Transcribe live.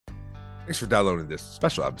Thanks for downloading this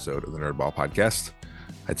special episode of the Nerdball Podcast.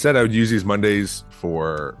 I'd said I would use these Mondays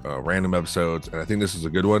for random episodes, and I think this is a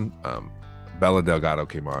good one. Bella Delgado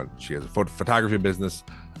came on. She has a photography business.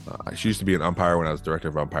 She used to be an umpire when I was director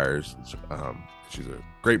of umpires. She's a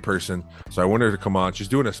great person. So I wanted her to come on. She's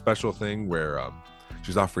doing a special thing where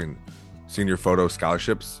she's offering senior photo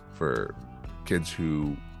scholarships for kids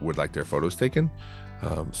who would like their photos taken.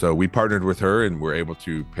 So we partnered with her and we're able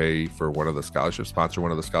to pay for one of the scholarships, sponsor one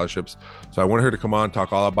of the scholarships. So I wanted her to come on,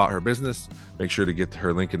 talk all about her business. Make sure to get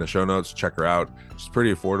her link in the show notes. Check her out. She's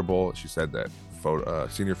pretty affordable. She said that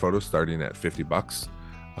senior photos starting at $50.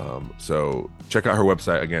 So check out her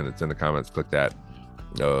website. Again, it's in the comments. Click that.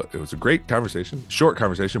 It was a great conversation, short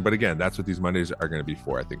conversation, but again, that's what these Mondays are going to be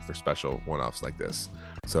for, I think, for special one-offs like this.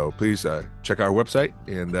 So please check out our website,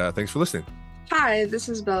 and thanks for listening. Hi, this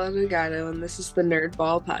is Bella Delgado, and this is the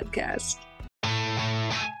Nerdball Podcast.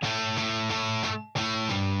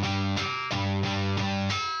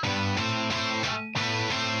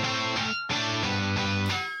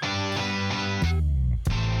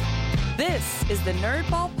 This is the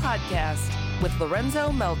Nerdball Podcast with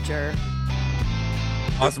Lorenzo Melcher.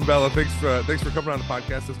 Awesome, Bella. Thanks for coming on the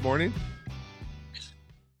podcast this morning.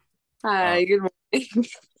 Hi, good morning.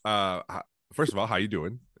 First of all, how you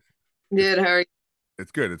doing? Good, how are you?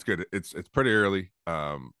 It's good. It's pretty early.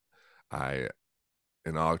 In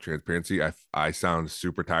all transparency, I sound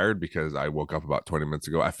super tired because I woke up about 20 minutes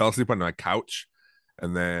ago. I fell asleep on my couch,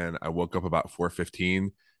 and then I woke up about 4:15,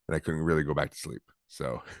 and I couldn't really go back to sleep.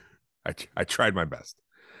 So I tried my best.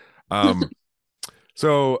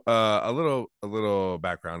 So a little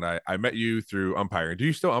background. I met you through umpiring. Do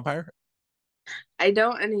you still umpire? I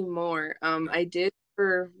don't anymore. I did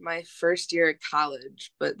for my first year at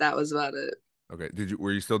college, but that was about it. Okay.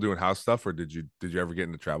 Were you still doing house stuff, or did you ever get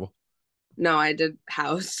into travel? No, I did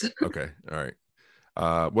house. Okay. All right.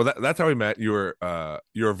 Well, that's how we met. You were a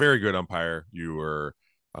very good umpire. You were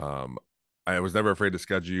I was never afraid to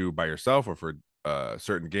schedule you by yourself or for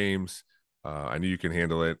certain games. I knew you can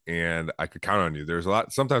handle it, and I could count on you. There's a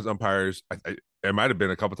lot. Sometimes umpires, it might have been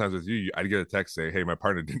a couple times with you. I'd get a text say, "Hey, my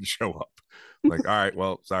partner didn't show up." I'm like, all right,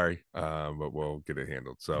 well, sorry, but we'll get it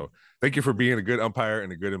handled. So, thank you for being a good umpire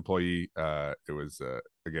and a good employee. It was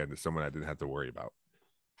again, someone I didn't have to worry about.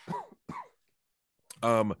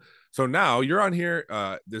 So now you're on here.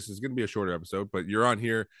 This is going to be a shorter episode, but you're on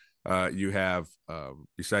here. You have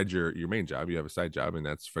besides your main job, you have a side job, and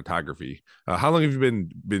that's photography. How long have you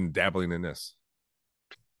been dabbling in this?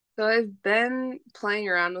 So I've been playing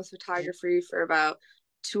around with photography for about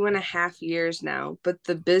 2.5 years now, but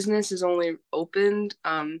the business is only opened.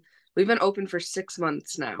 We've been open for 6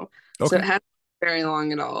 months now, so Okay. it hasn't been very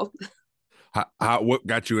long at all. What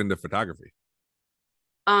got you into photography?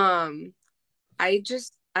 Um,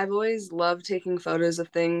 I've always loved taking photos of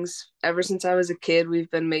things. Ever since I was a kid,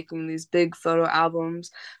 we've been making these big photo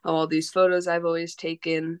albums of all these photos I've always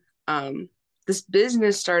taken. This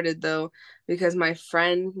business started though because my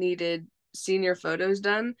friend needed senior photos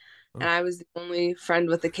done, and Oh. I was the only friend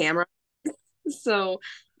with a camera. So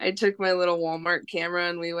I took my little Walmart camera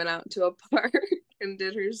and we went out to a park and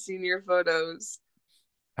did her senior photos.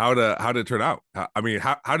 How did it turn out? I mean,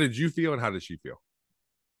 how did you feel and how did she feel?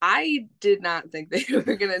 I did not think they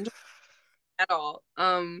were gonna at all.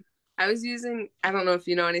 I was using, I don't know if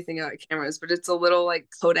you know anything about cameras, but it's a little like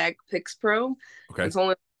Kodak Pix Pro. Okay. It's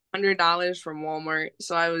only $100 from Walmart.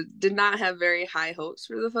 So did not have very high hopes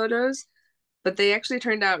for the photos, but they actually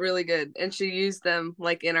turned out really good. And she used them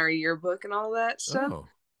like in our yearbook and all that stuff. Oh.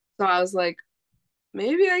 So I was like,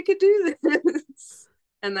 maybe I could do this.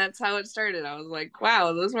 And that's how it started. I was like,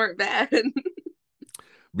 wow, those weren't bad.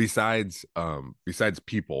 Besides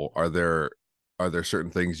people, are there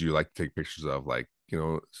certain things you like to take pictures of, like,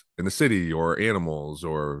 in the city, or animals,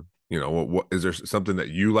 or what is there something that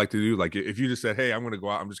you like to do? Like, if you just said, hey, I'm going to go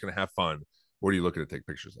out, I'm just going to have fun, what are you looking to take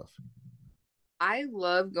pictures of? I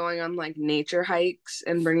love going on like nature hikes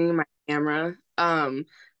and bringing my camera.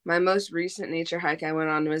 My most recent nature hike I went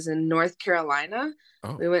on was in North Carolina.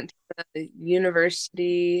 Oh. We went to the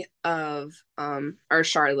University of or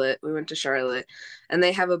Charlotte. We went to Charlotte, and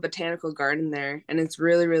they have a botanical garden there, and it's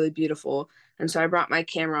really, really beautiful. And so I brought my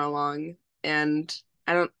camera along, and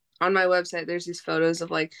I don't on my website there's these photos of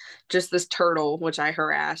like just this turtle, which I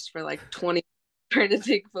harassed for like 20 trying to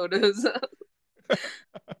take photos of.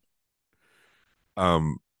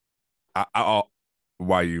 um I'll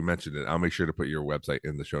Why you mentioned it, I'll make sure to put your website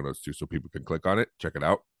in the show notes too, so people can click on it, check it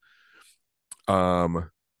out.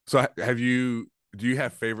 So do you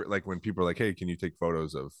have favorite, like, when people are like, hey, can you take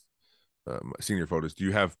photos of senior photos, do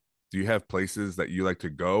you have places that you like to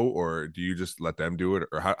go, or do you just let them do it,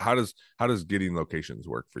 or how does getting locations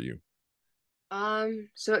work for you?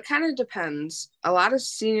 So it kind of depends. A lot of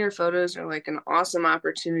senior photos are like an awesome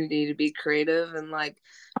opportunity to be creative and like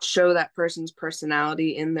show that person's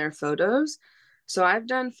personality in their photos. So I've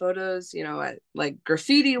done photos, at like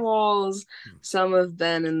graffiti walls. Some have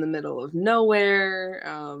been in the middle of nowhere.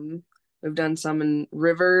 We've done some in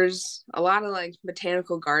rivers. A lot of like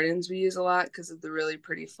botanical gardens we use a lot because of the really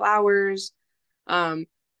pretty flowers. Um,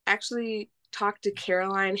 Actually talk to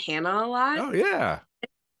Caroline Hannah a lot, Oh yeah.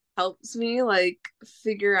 helps me like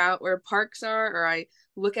figure out where parks are, or I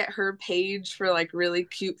look at her page for like really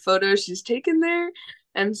cute photos she's taken there.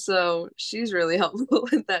 And so she's really helpful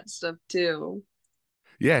with that stuff too.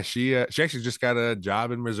 Yeah, she actually just got a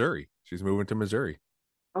job in Missouri. She's moving to Missouri.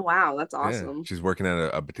 Oh wow, that's Yeah, awesome. she's working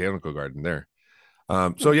at a botanical garden there.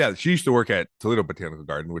 So yeah, she used to work at Toledo Botanical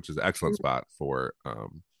Garden, which is an excellent spot for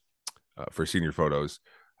senior photos.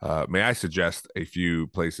 May I suggest a few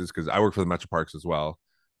places because I work for the Metro Parks as well.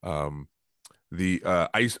 Um,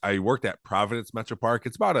 I worked at Providence Metro Park.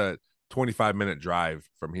 It's about a 25-minute drive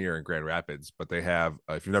from here in Grand Rapids, but they have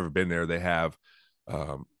if you've never been there, they have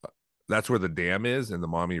um, that's where the dam is in the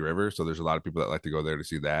Maumee River. So there's a lot of people that like to go there to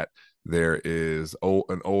see that. There is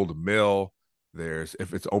an old mill. There's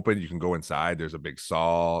if it's open, you can go inside. There's a big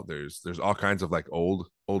saw. There's all kinds of like old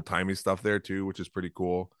timey stuff there too, which is pretty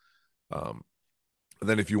cool. Um, and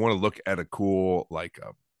then if you want to look at a cool like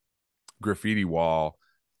graffiti wall,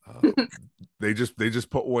 uh, they just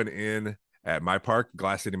put one in at my park,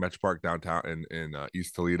 Glass City Metro Park downtown in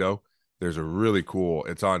East Toledo. There's a really cool.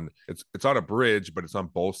 It's on a bridge, but it's on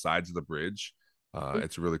both sides of the bridge.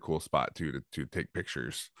 It's a really cool spot too to take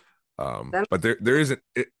pictures. That's But there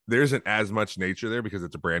isn't as much nature there because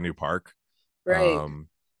it's a brand new park, right.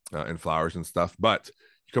 and flowers and stuff. But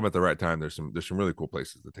you come at the right time. There's some really cool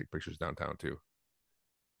places to take pictures downtown too.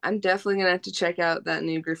 I'm definitely gonna have to check out that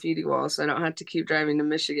new graffiti wall so I don't have to keep driving to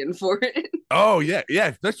Michigan for it. Oh yeah, yeah.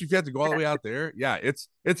 Especially if you have to go all the way out there. Yeah, it's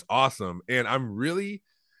awesome, and I'm really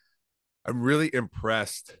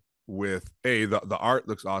impressed with the art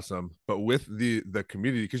looks awesome, but with the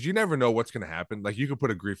community because you never know what's gonna happen. Like you could put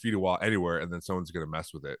a graffiti wall anywhere, and then someone's gonna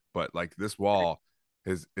mess with it. But like this wall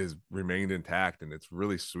is remained intact, and it's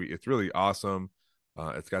really sweet. It's really awesome.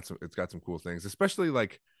 It's got some cool things, especially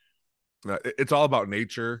like it's all about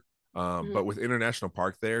nature. But with International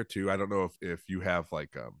Park there too, I don't know if you have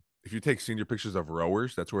like if you take senior pictures of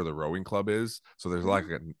rowers, that's where the rowing club is. So there's like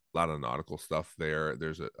a lot of nautical stuff there.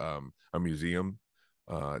 There's a museum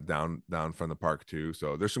down from the park too.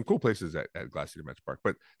 So there's some cool places at Glass City Metro Park.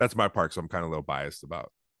 But that's my park, so I'm kind of a little biased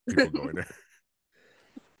about people going there.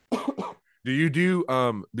 Do you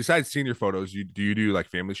do besides senior photos, do you do like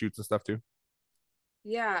family shoots and stuff too?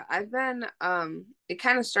 Yeah, I've been it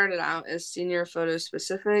kind of started out as senior photo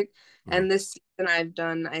specific, Mhm. and this season I've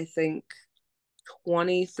done I think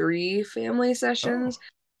 23 family Oh. sessions.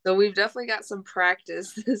 So we've definitely got some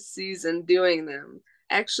practice this season doing them.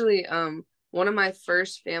 Actually, one of my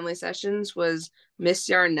first family sessions was Miss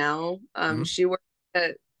Yarnell. Mhm. She worked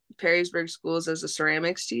at Perrysburg Schools as a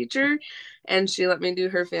ceramics teacher, and she let me do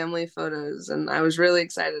her family photos, and I was really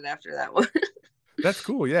excited after that one. That's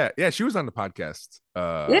cool. Yeah, yeah. She was on the podcast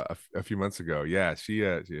Yeah. a few months ago. Yeah,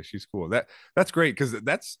 she's cool. That's great because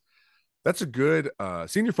that's a good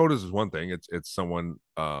senior photos is one thing. It's someone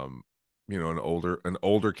an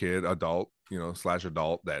older kid, adult, slash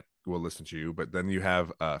adult that will listen to you. But then you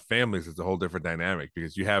have families. It's a whole different dynamic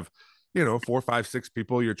because you have 4, 5, 6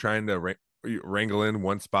 people you're trying to wrangle in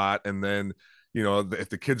one spot, and then if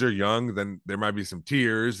the kids are young, then there might be some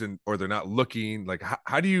tears or they're not looking. Like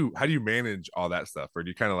how do you manage all that stuff, or do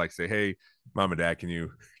you kind of like say, hey, mom and dad, can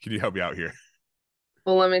you help me out here?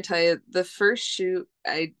 Well, let me tell you, the first shoot,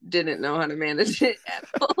 I didn't know how to manage it at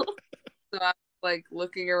all. So I was like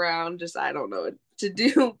looking around, just I don't know what to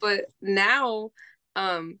do. But now,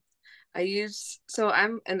 um, so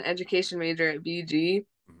I'm an education major at BG.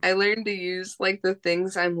 I learned to use like the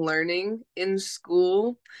things I'm learning in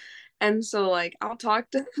school. And so like I'll talk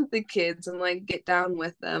to the kids and like get down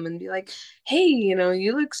with them and be like, "Hey,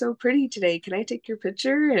 you look so pretty today. Can I take your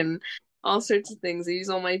picture?" And all sorts of things. I use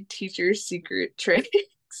all my teacher's secret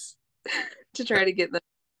tricks to try to get them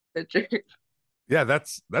a picture. Yeah,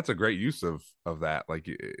 that's a great use of that. Like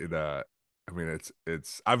I mean,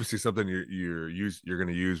 it's obviously something you're going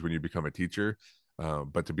to use when you become a teacher,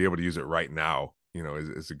 but to be able to use it right now,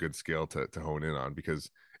 is a good skill to hone in on because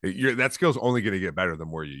that skill's only going to get better the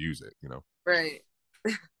more you use it. Right.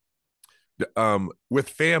 With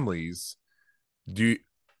families, do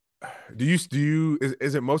you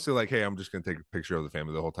is it mostly like, hey, I'm just going to take a picture of the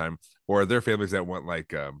family the whole time, or are there families that want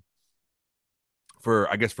like for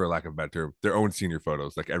I guess for lack of a better term, their own senior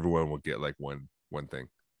photos. Like everyone will get like one thing.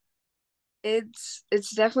 It's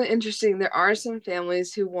definitely interesting. There are some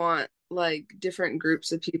families who want like different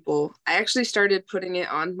groups of people. I actually started putting it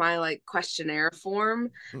on my like questionnaire form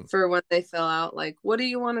Hmm. for when they fill out like what do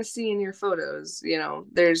you want to see in your photos?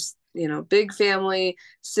 There's, big family,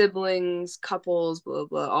 siblings, couples, blah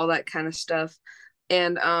blah, all that kind of stuff.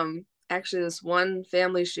 And actually this one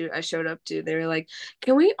family shoot I showed up to, they were like,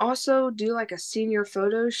 "Can we also do like a senior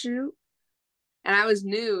photo shoot?" And I was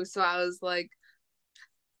new, so I was like,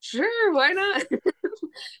 sure, why not?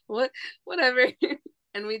 what Whatever.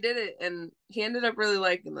 And we did it, and he ended up really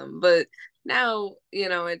liking them. But now,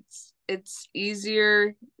 it's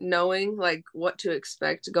easier knowing like what to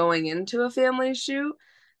expect going into a family shoot,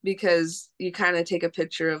 because you kind of take a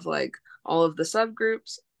picture of like all of the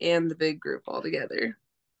subgroups and the big group all together.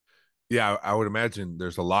 Yeah, I would imagine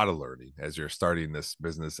there's a lot of learning as you're starting this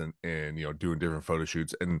business and doing different photo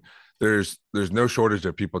shoots. And there's no shortage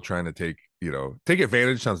of people trying to take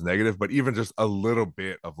advantage. Sounds negative, but even just a little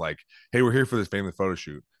bit of like, hey, we're here for this family photo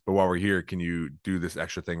shoot, but while we're here, can you do this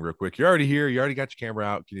extra thing real quick? You're already here, you already got your camera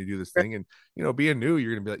out, can you do this thing? And being new,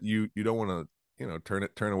 you're gonna be like, you don't want to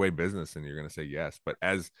turn away business, and you're gonna say yes. But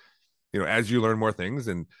as you learn more things,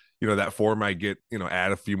 and that form might get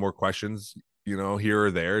add a few more questions here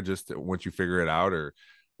or there, just once you figure it out,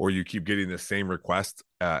 or you keep getting the same request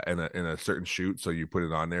in a certain shoot, so you put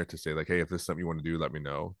it on there to say like, hey, if this is something you want to do, let me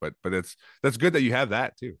know. But that's good that you have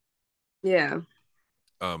that too. Yeah.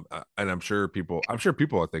 And I'm sure people are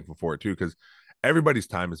thankful for it too, because everybody's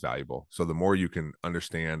time is valuable. So the more you can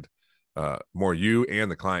understand, more you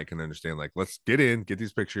and the client can understand, like, let's get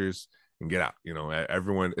these pictures and get out.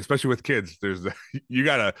 Everyone, especially with kids, you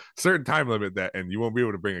got a certain time limit, and you won't be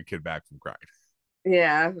able to bring a kid back from crying.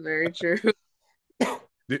 Yeah, very true.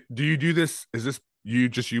 Do you do this? Is this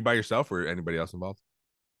you by yourself, or anybody else involved?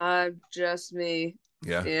 Just me.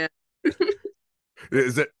 Yeah. Yeah.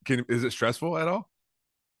 Is it stressful at all?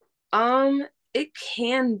 It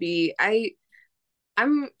can be. I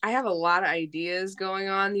have a lot of ideas going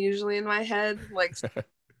on usually in my head. Like,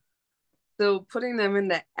 so putting them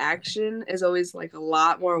into action is always like a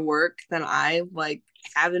lot more work than I like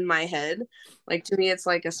have in my head. Like to me, it's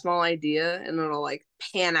like a small idea and it'll like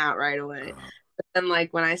pan out right away. But then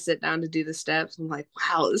like when I sit down to do the steps, I'm like,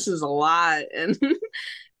 wow, this is a lot. And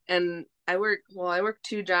and I work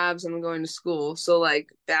two jobs and I'm going to school. So like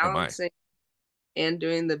Oh my. balancing and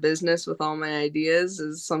doing the business with all my ideas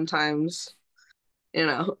is sometimes,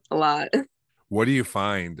 a lot. What do you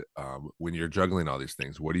find when you're juggling all these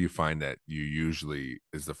things? What do you find that you usually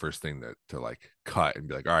is the first thing that to like cut and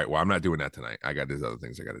be like, all right, well, I'm not doing that tonight. I got these other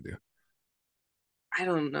things I got to do. I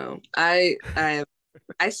don't know. I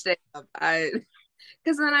stay up.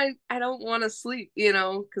 Because then I don't want to sleep,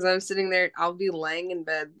 because I'm sitting there, I'll be laying in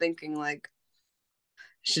bed thinking like, I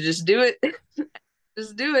should just do it.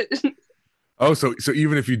 Just do it. Oh, so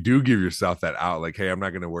even if you do give yourself that out, like, hey, I'm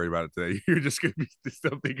not going to worry about it today, you're just going to be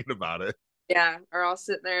still thinking about it. Yeah. Or I'll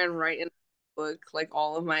sit there and write in a book like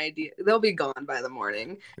all of my ideas. They'll be gone by the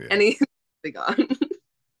morning. Yeah. Any be gone.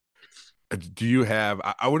 Do you have?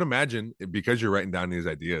 I would imagine, because you're writing down these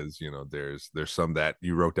ideas, there's some that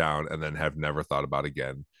you wrote down and then have never thought about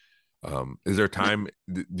again. Is there time?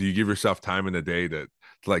 Do you give yourself time in the day to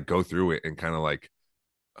like go through it and kind of like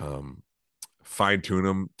um, fine tune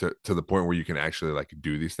them to the point where you can actually like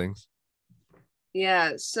do these things?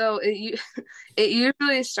 Yeah, so it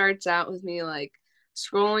usually starts out with me like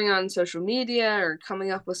scrolling on social media or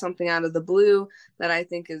coming up with something out of the blue that I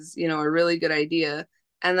think is, a really good idea.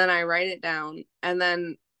 And then I write it down and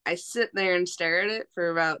then I sit there and stare at it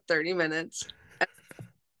for about 30 minutes.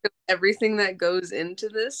 Everything that goes into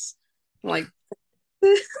this, I'm like,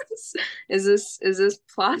 is this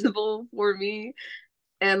plausible for me?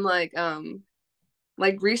 And like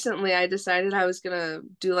recently I decided I was gonna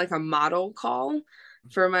do like a model call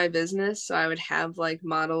for my business. So I would have like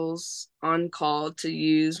models on call to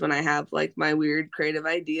use when I have like my weird creative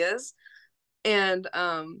ideas. And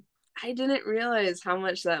I didn't realize how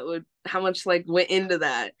much like went into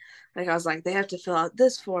that. Like I was like, they have to fill out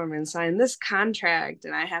this form and sign this contract,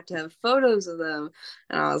 and I have to have photos of them.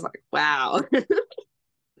 And I was like, wow. So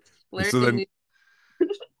Learning then, new.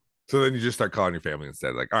 so then you just start calling your family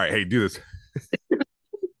instead, like, all right, hey, do this.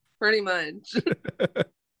 Pretty much.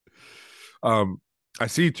 um, I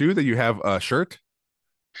see too that you have a shirt.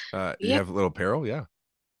 You Yeah. have a little apparel. Yeah.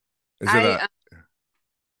 Is it I a?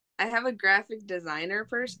 I have a graphic designer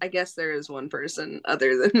person. I guess there is one person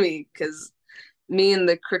other than me because me and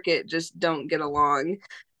the cricket just don't get along.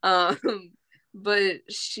 Um, but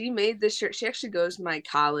she made this shirt. She actually goes to my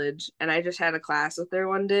college, and I just had a class with her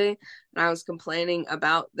one day, and I was complaining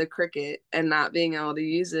about the cricket and not being able to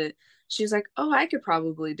use it. she's like, oh, I could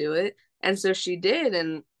probably do it. And so she did,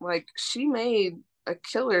 and like she made a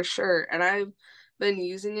killer shirt, and I've been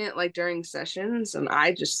using it like during sessions, and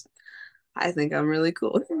I think I'm really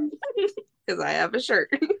cool because I have a shirt.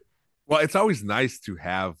 Well, it's always nice to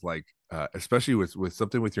have like especially with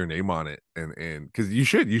something with your name on it, and because you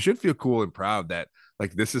should feel cool and proud that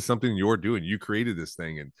like this is something you're doing. You created this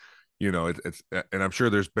thing, and you know it's and I'm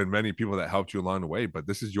sure there's been many people that helped you along the way, but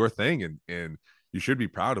this is your thing, and you should be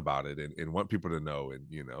proud about it, and want people to know, and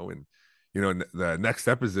and the next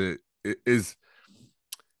step is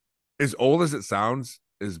as old as it sounds,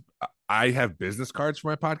 is I have business cards for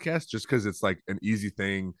my podcast just because it's like an easy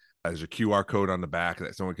thing. There's a QR code on the back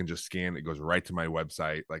that someone can just scan. It goes right to my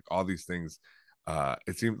website. Like all these things.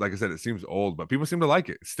 It seems, like I said, it seems old, but people seem to like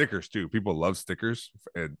it. Stickers too. People love stickers.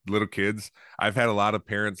 And little kids. I've had a lot of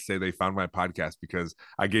parents say they found my podcast because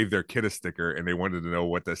I gave their kid a sticker and they wanted to know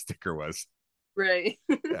what that sticker was. Right.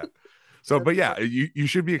 Yeah. So, but yeah, you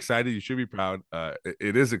should be excited. You should be proud.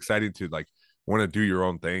 It is exciting to like want to do your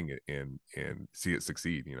own thing and see it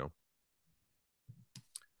succeed.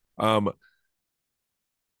 Um,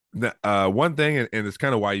 one thing, and it's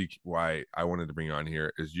kind of why I wanted to bring you on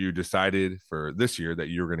here is you decided for this year that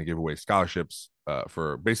you were going to give away scholarships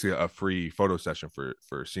for basically a free photo session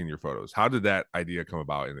for senior photos. How did that idea come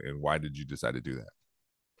about, and why did you decide to do that?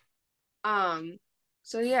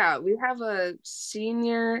 So yeah, we have a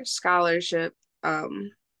senior scholarship,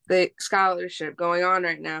 the scholarship going on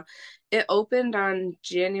right now. It opened on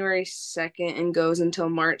January 2nd and goes until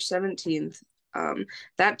March 17th.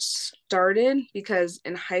 That started because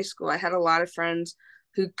in high school I had a lot of friends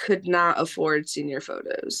who could not afford senior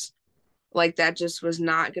photos. Like that just was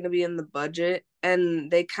not going to be in the budget, and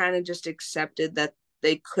they kind of just accepted that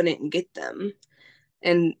they couldn't get them.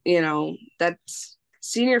 And that's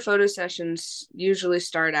senior photo sessions usually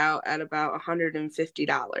start out at about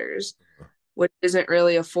 $150, which isn't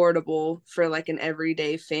really affordable for like an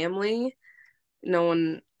everyday family. No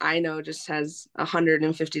one I know just has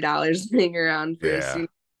 $150 laying around for a senior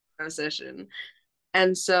photo session.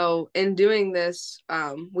 And so in doing this,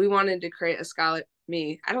 we wanted to create a scholar.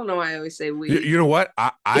 I don't know why I always say we. You know what?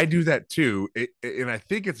 I do that too. And I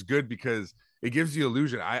think it's good because it gives the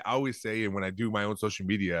illusion. I always say, and when I do my own social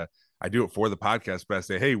media, I do it for the podcast, but I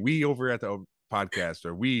say, hey, we over at the podcast,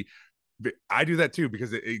 or I do that too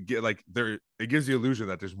because it gives the illusion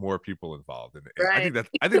that there's more people involved, and right.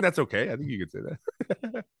 I think that's okay. I think you could say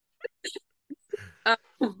that.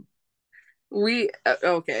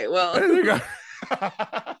 Okay, well, there you go.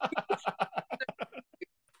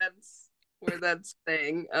 That's where that's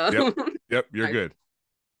staying. Yep, you're good.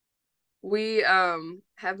 We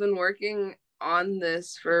have been working on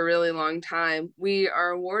this for a really long time. We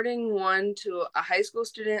are awarding one to a high school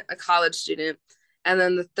student, a college student, and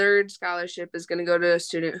then the third scholarship is going to go to a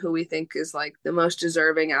student who we think is like the most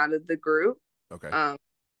deserving out of the group. Okay.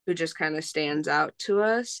 Who just kind of stands out to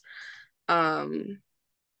us.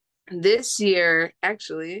 This year,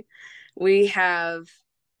 actually, we have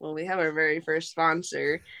our very first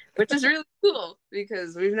sponsor, which is really cool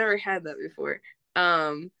because we've never had that before.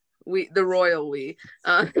 The royal we.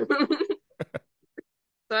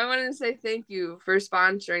 So I wanted to say thank you for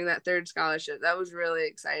sponsoring that third scholarship. That was really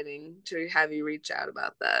exciting to have you reach out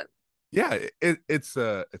about that. Yeah, it's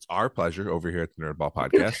our pleasure over here at the Nerdball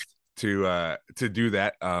Podcast to do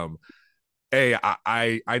that. Hey,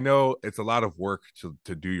 I know it's a lot of work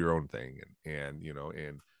to do your own thing, and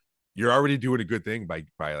you're already doing a good thing by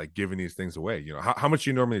like giving these things away. How much do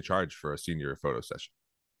you normally charge for a senior photo session?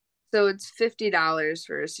 So it's $50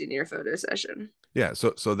 for a senior photo session. Yeah,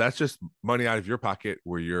 so that's just money out of your pocket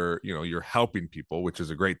where you're helping people, which is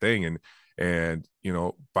a great thing, and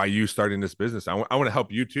by you starting this business, I want to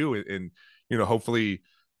help you too, and hopefully,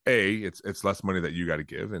 A, it's less money that you got to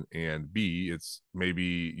give, and B, it's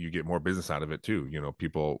maybe you get more business out of it too.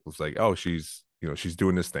 People was like, oh, she's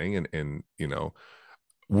doing this thing, and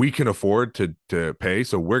we can afford to pay,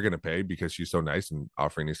 so we're going to pay because she's so nice and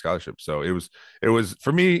offering these scholarships. So it was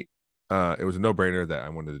for me, it was a no-brainer that I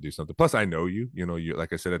wanted to do something. Plus I know you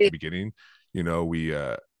like I said at the beginning, we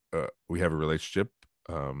have a relationship,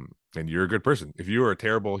 and you're a good person. If you were a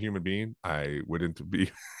terrible human being, I wouldn't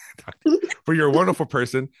be but you're a wonderful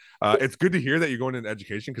person. It's good to hear that you're going into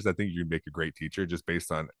education because I think you make a great teacher just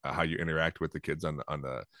based on how you interact with the kids on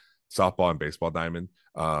the softball and baseball diamond.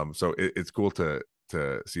 So it's cool to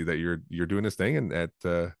see that you're doing this thing and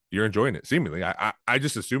that you're enjoying it. Seemingly, I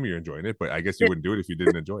just assume you're enjoying it, but I guess you wouldn't do it if you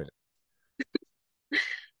didn't enjoy it.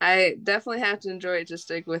 I definitely have to enjoy it to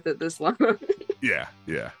stick with it this long. Yeah.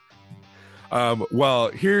 Well,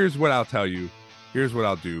 here's what I'll tell you. Here's what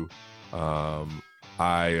I'll do.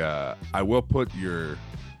 I will put your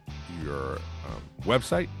your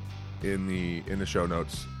website in the show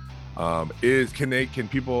notes. Can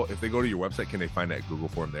people, if they go to your website, can they find that Google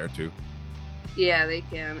form there too? Yeah, they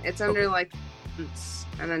can. It's under like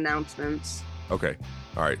and announcements. Okay.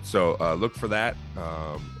 All right. So look for that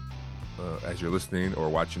as you're listening or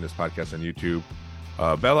watching this podcast on YouTube.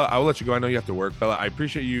 Bella, I will let you go. I know you have to work. Bella, I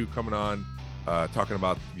appreciate you coming on, talking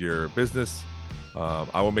about your business.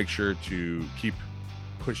 I will make sure to keep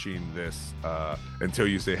pushing this until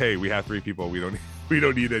you say, hey, we have 3 people. We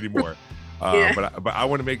don't need any more. But I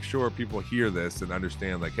want to make sure people hear this and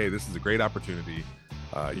understand, like, hey, this is a great opportunity.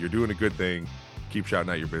 You're doing a good thing. Keep shouting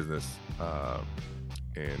out your business.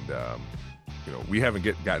 We haven't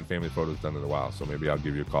gotten family photos done in a while, so maybe I'll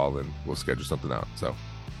give you a call and we'll schedule something out. So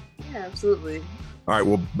yeah, absolutely. All right.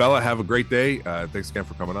 Well, Bella, have a great day. Thanks again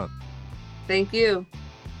for coming on. Thank you.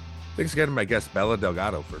 Thanks again to my guest, Bella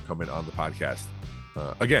Delgado, for coming on the podcast.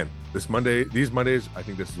 Again, these Mondays, I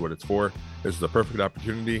think this is what it's for. This is a perfect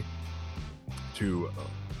opportunity to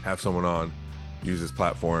have someone on, use this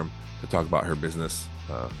platform to talk about her business.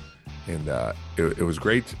 It was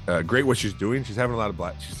great. Great what she's doing. She's having a lot of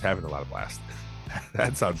blast.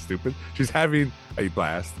 That sounds stupid. She's having a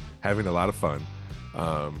blast, having a lot of fun.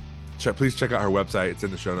 Please check out her website. It's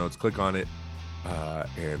in the show notes. Click on it.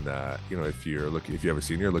 If you have a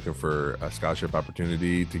senior looking for a scholarship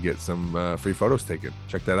opportunity to get some free photos taken,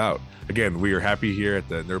 check that out. Again, we are happy here at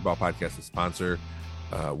the Nerdball Podcast to sponsor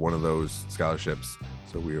one of those scholarships.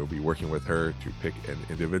 So we will be working with her to pick an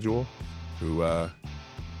individual who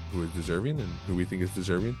is deserving and who we think is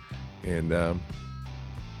deserving, and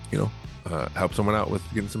help someone out with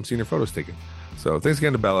getting some senior photos taken. So thanks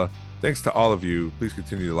again to Bella. Thanks to all of you. Please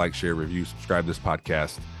continue to like, share, review, subscribe to this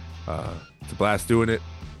podcast. It's a blast doing it,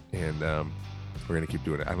 and we're going to keep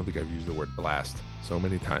doing it. I don't think I've used the word blast so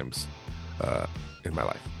many times in my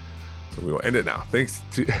life. So we will end it now.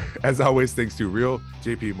 As always, thanks to Real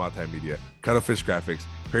JP Multimedia, Cuttlefish Graphics,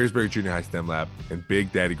 Perrysburg Junior High STEM Lab, and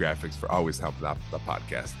Big Daddy Graphics for always helping out the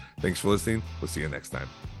podcast. Thanks for listening. We'll see you next time.